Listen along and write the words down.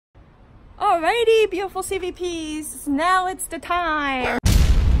Alrighty, beautiful CVPs, now it's the time.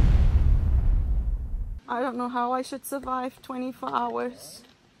 I don't know how I should survive 24 hours.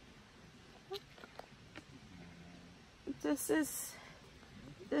 This is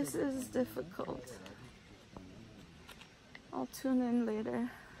difficult. I'll tune in later.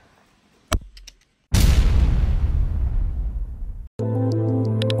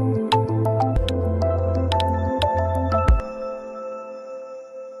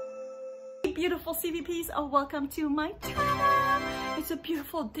 Beautiful CVPs, welcome to my channel. It's a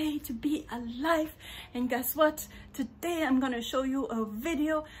beautiful day to be alive, and guess what? Today I'm gonna show you a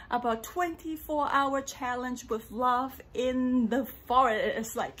video about 24-hour challenge with love in the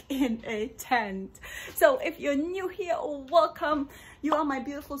forest, like in a tent. So if you're new here, welcome. You are my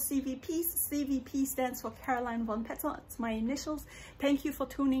beautiful CVPs. CVP stands for Caroline Von Petzl. It's my initials. Thank you for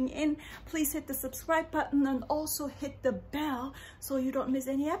tuning in. Please hit the subscribe button and also hit the bell so you don't miss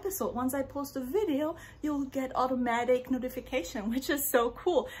any episode. Once I post a video, you'll get automatic notification, which is so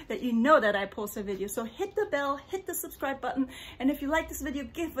cool that you know that I post a video. So hit the bell, hit the subscribe button, and if you like this video,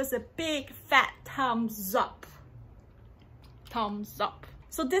 give us a big fat thumbs up. Thumbs up.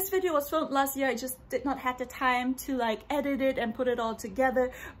 So this video was filmed last year. I just did not have the time to like edit it and put it all together.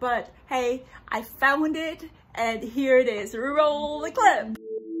 But hey, I found it and here it is. Roll the clip.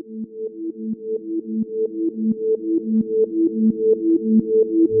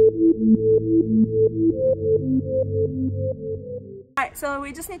 Alright, so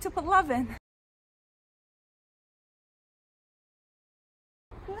we just need to put love in.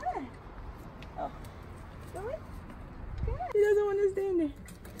 Good. Oh, good. He doesn't want to stay in there.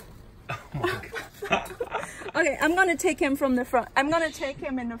 Oh my God. Okay, I'm gonna take him from the front. I'm gonna take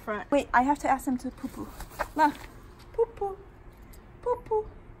him in the front. Wait, I have to ask him to poo poo. Look, poo poo, poo poo,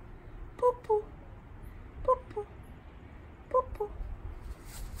 poo poo, poo poo, poo poo.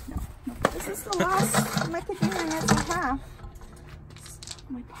 No, no, this is the last macadamia I have.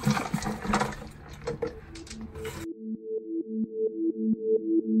 My pocket.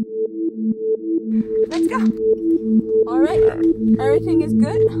 Let's go. All right, everything is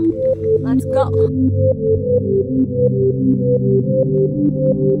good. Let's go.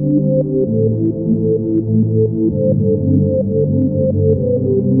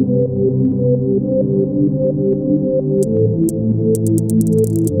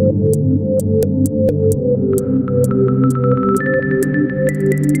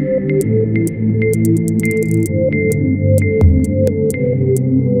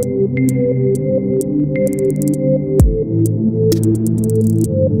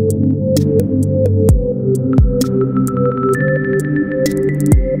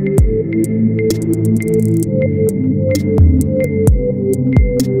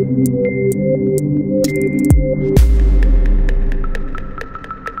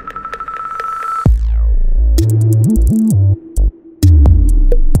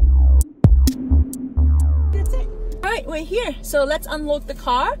 We're here, so let's unload the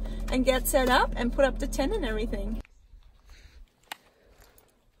car and get set up and put up the tent and everything.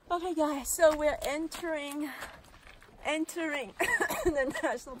 Okay guys, so we're entering the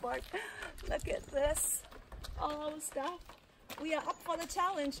national park. Look at this, all our stuff. We are up for the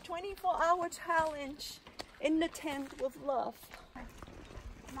challenge, 24-hour challenge in the tent with love.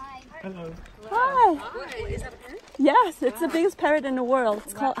 Hello. Hi. Hi. Is that a parrot? Yes, it's the biggest parrot in the world.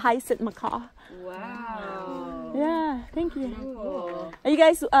 It's called Hyacinth Macaw. Wow. Yeah, thank you. Cool. You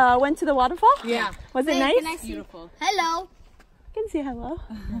guys went to the waterfall? Yeah. Was it nice? Can I see? Beautiful. Hello. You can say hello.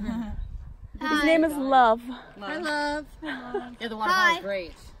 His Hi. name is Love. Hi, love. Yeah, the waterfall is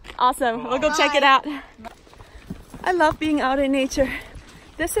great. Awesome. We'll go check it out. I love being out in nature.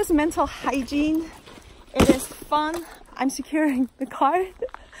 This is mental hygiene. It is fun. I'm securing the car.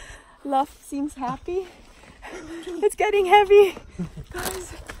 Love seems happy. It's getting heavy.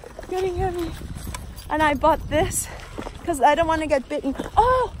 Guys, it's getting heavy. And I bought this because I don't want to get bitten.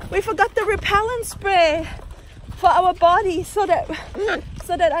 Oh, we forgot the repellent spray for our body so that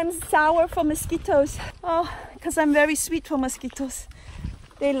I'm sour for mosquitoes. Oh, because I'm very sweet for mosquitoes.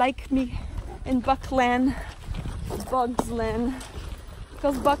 They like me in Buckland, Bugsland,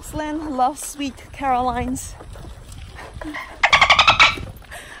 because Bugsland loves sweet Carolines.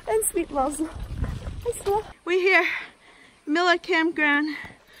 And sweet loves. We're here, Miller Campground.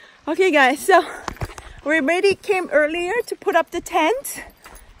 Okay guys, so we already came earlier to put up the tent,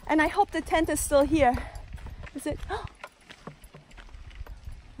 and I hope the tent is still here. Is it? Oh,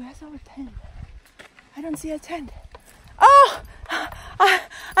 where's our tent? I don't see a tent. Oh,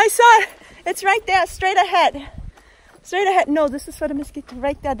 I saw it. It's right there, straight ahead. Straight ahead. No, this is for the mosquito.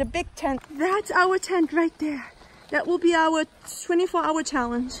 Right there, the big tent. That's our tent right there. That will be our 24-hour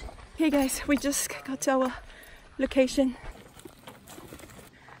challenge. Okay guys, we just got to our location.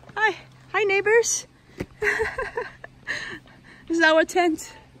 Hi neighbors. This is our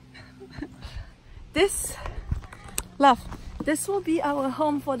tent. This will be our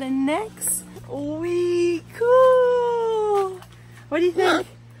home for the next week. Cool. What do you think?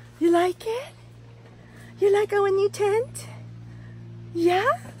 You like it? You like our new tent? Yeah?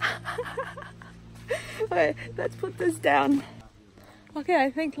 Okay, let's put this down. Okay,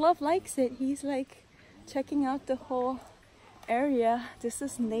 I think Love likes it. He's like checking out the whole area. This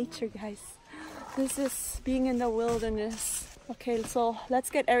is nature, guys. This is being in the wilderness. Okay, so let's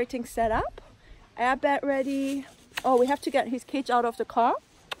get everything set up. Air bed ready. Oh, we have to get his cage out of the car.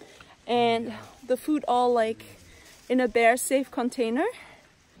 And the food all like in a bear safe container.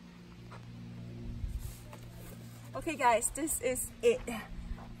 Okay guys, this is it.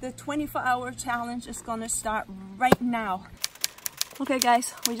 The 24-hour challenge is gonna start right now. Okay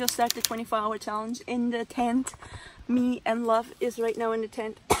guys, we just started the 24-hour challenge in the tent. Me and Love is right now in the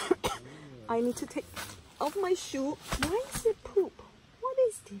tent. I need to take off my shoe. Why is it poop? What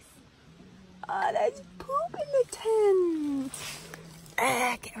is this? There's poop in the tent.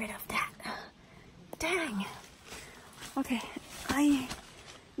 Get rid of that. Dang. Okay, I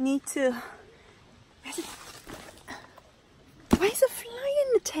need to... Why is a fly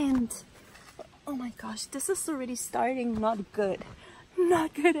in the tent? Oh my gosh, this is already starting not good.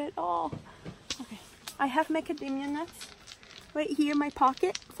 Not good at all. Okay, I have macadamia nuts right here in my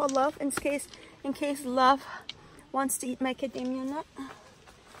pocket for Love in case Love wants to eat macadamia nut.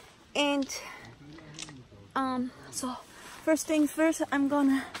 And so first things first,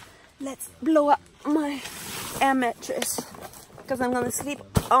 let's blow up my air mattress because I'm gonna sleep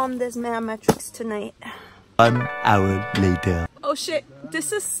on this air mattress tonight. 1 hour later. Oh shit,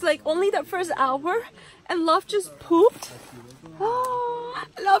 this is like only the first hour and Love just pooped. Oh,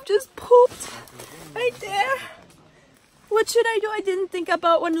 Love just pooped right there. What should I do? I didn't think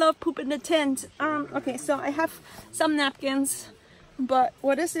about when Love pooped in the tent. Okay, so I have some napkins, but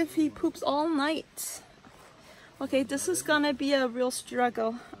what is if he poops all night? Okay, this is gonna be a real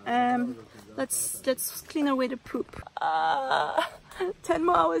struggle. Let's clean away the poop. 10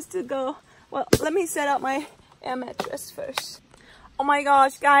 more hours to go. Well, let me set up my air mattress first. Oh my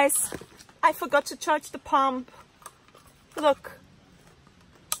gosh, guys, I forgot to charge the pump. Look,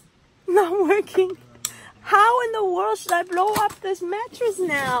 not working. How in the world should I blow up this mattress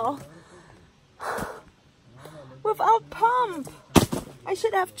now? Without pump. I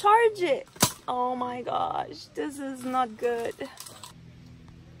should have charged it. Oh my gosh, this is not good.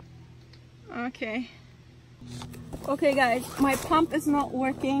 Okay. Okay guys, my pump is not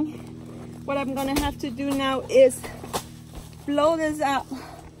working. What I'm gonna have to do now is blow this up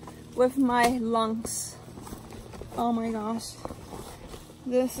with my lungs. Oh my gosh.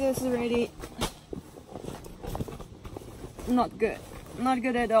 This is really not good. Not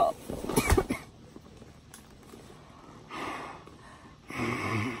good at all.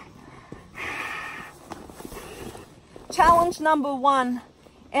 Challenge number 1,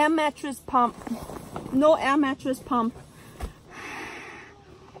 air mattress pump. No air mattress pump.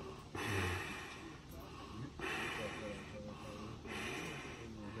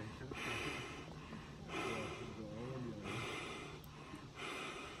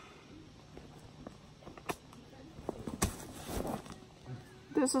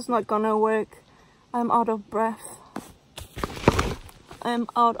 This is not gonna work. I'm out of breath. I'm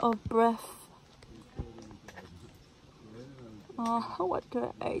out of breath. What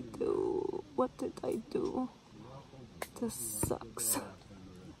did I do? What did I do? This sucks.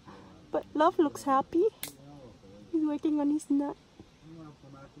 But Love looks happy. He's working on his nut.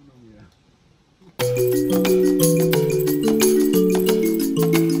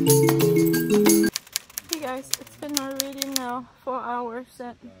 Hey guys, it's been already now 4 hours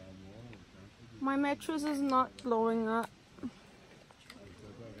and my mattress is not blowing up.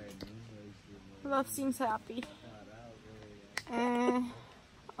 Love seems happy.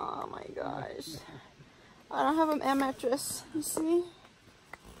 Oh my gosh. I don't have an air mattress, you see?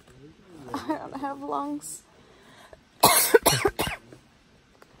 I don't have lungs.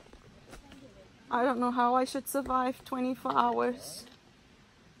 I don't know how I should survive 24 hours.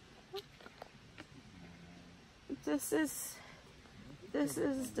 This is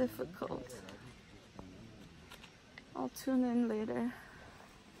difficult. I'll tune in later.